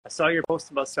saw your post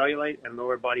about cellulite and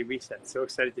lower body reset. So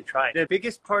excited to try it. The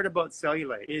biggest part about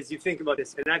cellulite is you think about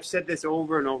this, and I've said this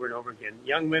over and over and over again.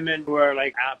 Young women who are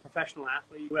like professional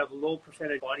athletes who have low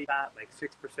percentage body fat, like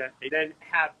 6%, they then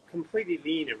have completely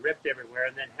lean and ripped everywhere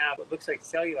and then have what looks like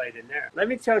cellulite in there. Let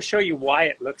me show you why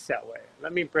it looks that way.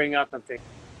 Let me bring up something.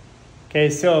 Okay,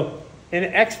 so in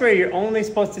an X-ray, you're only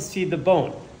supposed to see the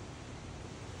bone.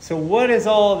 So what is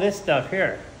all this stuff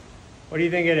here? What do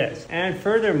you think it is? And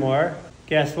furthermore,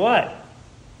 guess what?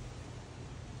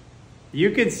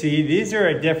 You can see these are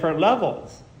at different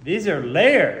levels. These are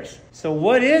layers. So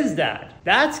what is that?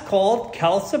 That's called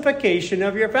calcification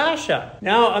of your fascia.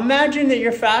 Now imagine that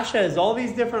your fascia has all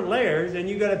these different layers and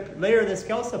you got a layer that's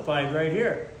calcified right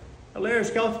here. A layer is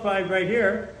calcified right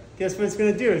here. Guess what it's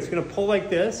going to do? It's going to pull like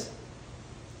this.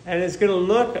 And it's going to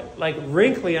look like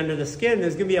wrinkly under the skin.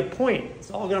 There's going to be a point. It's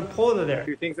all going to pull to there.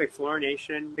 Things like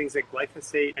fluorination, things like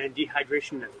glyphosate, and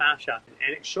dehydration in the fascia.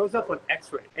 And it shows up on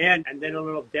X-ray. And then a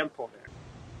little dimple there.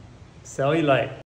 Cellulite.